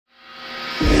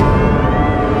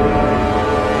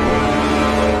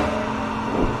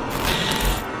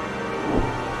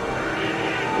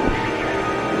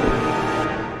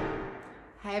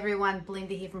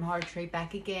Horror Tree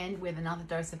back again with another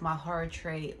dose of my Horror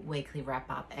Tree weekly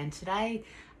wrap up. And today,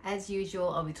 as usual,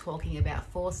 I'll be talking about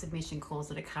 4 submission calls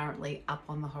that are currently up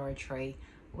on the Horror Tree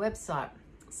website.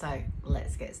 So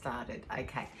let's get started.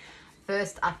 Okay,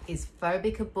 first up is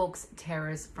Phobica Books,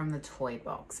 Terrors from the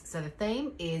Toybox. So the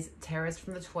theme is Terrors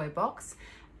from the Toybox.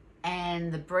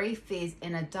 And the brief is,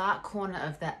 in a dark corner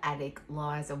of the attic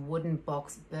lies a wooden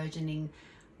box burgeoning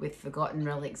with forgotten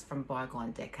relics from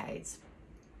bygone decades.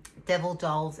 Devil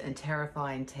dolls and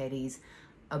terrifying teddies,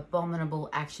 abominable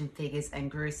action figures and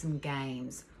gruesome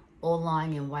games, all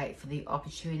lying in wait for the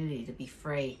opportunity to be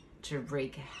free to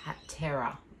wreak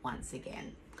terror once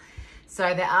again.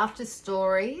 So they're after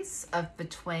stories of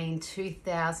between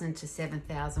 2,000 to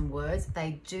 7,000 words.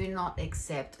 They do not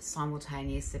accept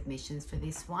simultaneous submissions for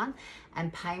this one,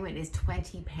 and payment is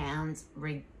 £20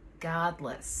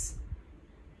 regardless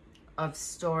of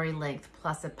story length,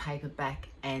 plus a paperback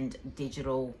and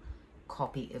digital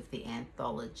copy of the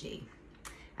anthology.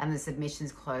 And the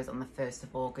submissions close on the 1st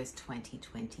of August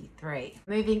 2023.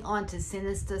 Moving on to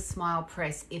Sinister Smile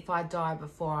Press, If I Die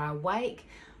Before I Wake,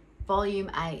 Volume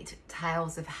 8,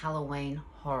 Tales of Halloween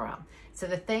Horror. So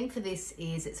the theme for this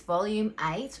is, it's Volume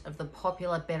 8 of the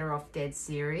popular Better Off Dead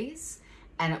series,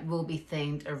 and it will be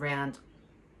themed around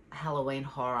Halloween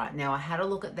horror. Now, I had a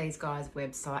look at these guys'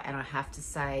 website, and I have to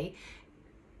say,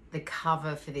 the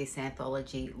cover for this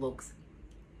anthology looks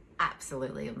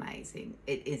absolutely amazing.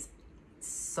 It is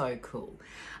so cool.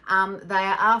 They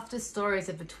are after stories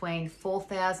of between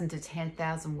 4,000 to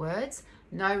 10,000 words.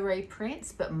 No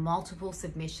reprints, but multiple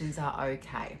submissions are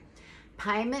okay.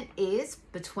 Payment is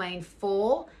between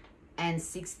 4 and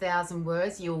 6,000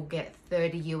 words, you'll get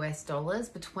 $30 US.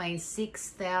 Between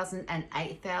 6,000 and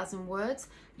 8,000 words,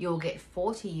 you'll get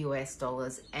 $40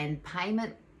 US. And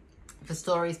payment for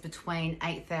stories between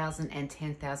 8,000 and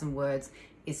 10,000 words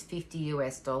is $50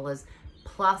 US.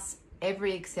 Plus,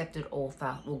 every accepted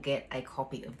author will get a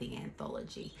copy of the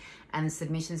anthology. And the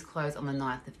submissions close on the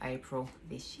 9th of April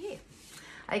this year.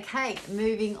 Okay,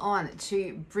 moving on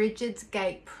to Brigids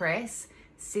Gate Press,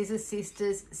 Scissor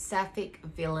Sisters, Sapphic,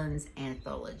 Villians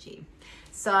Anthology.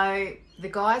 So the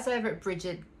guys over at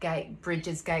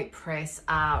Brigids Gate Press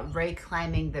are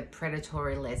reclaiming the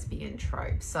predatory lesbian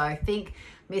trope. So think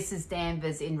Mrs.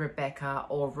 Danvers in Rebecca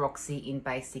or Roxy in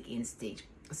Basic Instinct.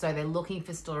 So they're looking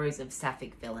for stories of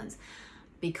Sapphic villains.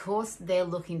 Because they're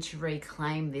looking to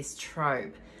reclaim this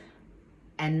trope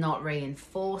and not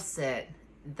reinforce it,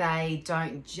 they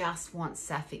don't just want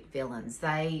Sapphic villains.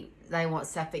 They want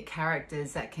Sapphic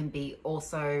characters that can be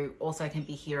also can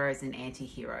be heroes and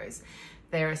anti-heroes.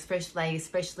 They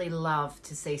especially love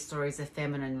to see stories of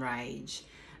feminine rage,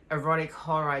 erotic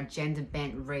horror,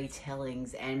 gender-bent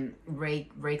retellings, and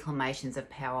reclamations of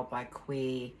power by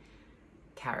queer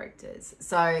characters.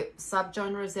 So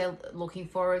subgenres they're looking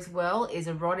for as well is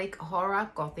erotic horror,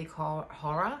 gothic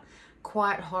horror,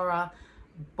 quiet horror,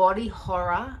 body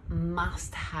horror,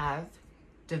 must have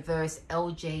diverse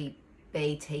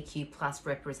LGBTQ plus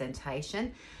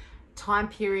representation. Time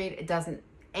period, it doesn't,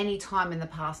 any time in the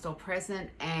past or present,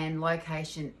 and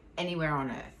location anywhere on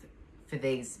earth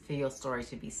for your story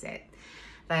to be set.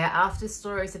 They are after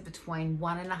stories of between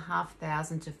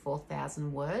 1,500 to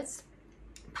 4,000 words.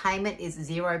 Payment is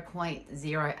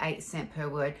 0.08 cent per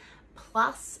word,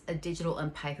 plus a digital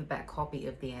and paperback copy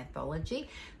of the anthology.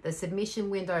 The submission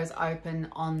window is open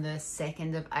on the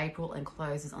 2nd of April and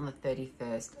closes on the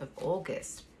 31st of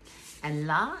August. And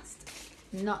last,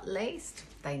 not least,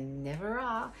 they never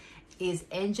are, is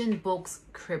Engen Books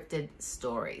Cryptid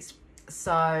Stories.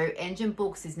 So Engen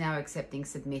Books is now accepting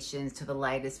submissions to the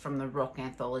latest from the Rock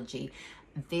Anthology.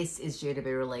 This is due to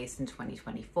be released in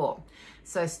 2024.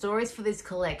 So stories for this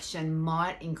collection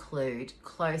might include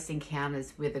close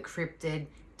encounters with a cryptid,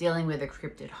 dealing with a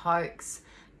cryptid hoax,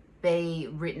 be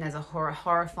written as a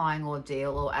horrifying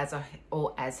ordeal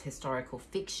or as historical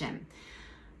fiction.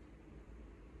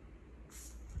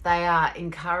 They are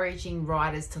encouraging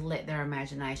writers to let their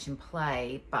imagination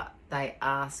play, but they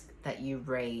ask that you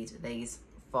read these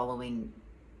following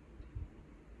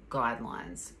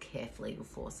guidelines carefully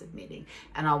before submitting.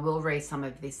 And I will read some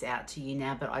of this out to you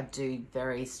now, but I do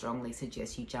very strongly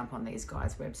suggest you jump on these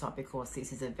guys' website, because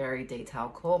this is a very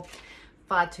detailed call.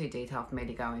 Far too detailed for me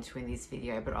to go into in this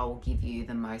video, but I will give you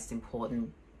the most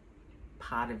important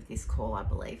part of this call, I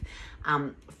believe.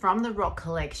 From the Rock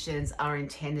collections are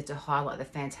intended to highlight the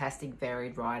fantastic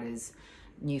varied writers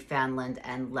Newfoundland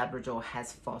and Labrador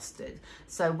has fostered.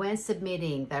 So when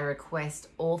submitting, they request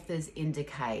authors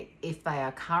indicate if they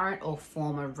are current or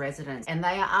former residents, and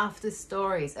they are after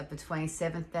stories of between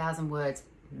 7,000 words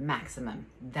maximum.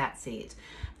 That's it.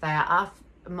 They are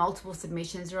Multiple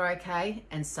submissions are okay,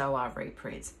 and so are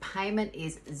reprints. Payment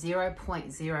is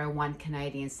 0.01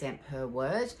 Canadian cent per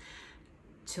word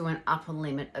to an upper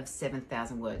limit of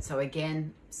 7,000 words. So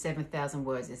again, 7,000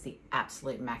 words is the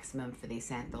absolute maximum for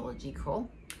this anthology call.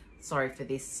 Sorry, for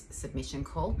this submission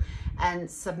call. And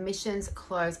submissions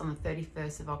close on the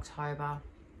 31st of October,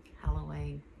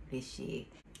 Halloween this year.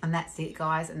 And that's it,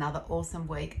 guys. Another awesome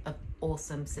week of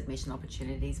awesome submission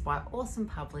opportunities by awesome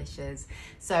publishers.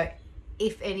 So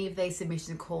if any of these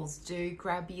submission calls do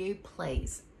grab you,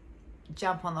 please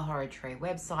jump on the Horror Tree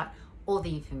website. All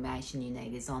the information you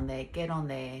need is on there. Get on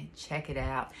there, check it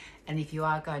out. And if you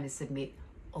are going to submit,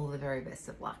 all the very best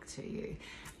of luck to you.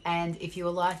 And if you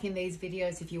are liking these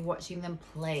videos, if you're watching them,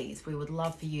 please, we would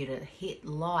love for you to hit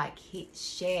like, hit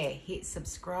share, hit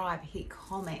subscribe, hit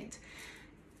comment.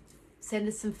 Send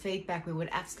us some feedback. We would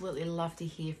absolutely love to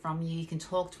hear from you. You can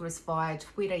talk to us via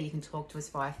Twitter. You can talk to us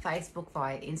via Facebook,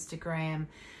 via Instagram.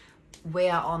 We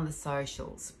are on the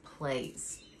socials.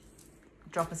 Please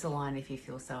drop us a line if you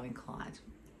feel so inclined.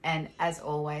 And as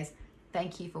always,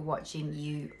 thank you for watching.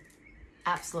 You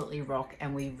absolutely rock,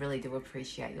 and we really do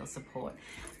appreciate your support.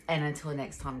 And until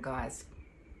next time, guys,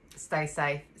 stay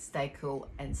safe, stay cool,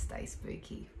 and stay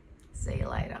spooky. See you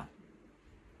later.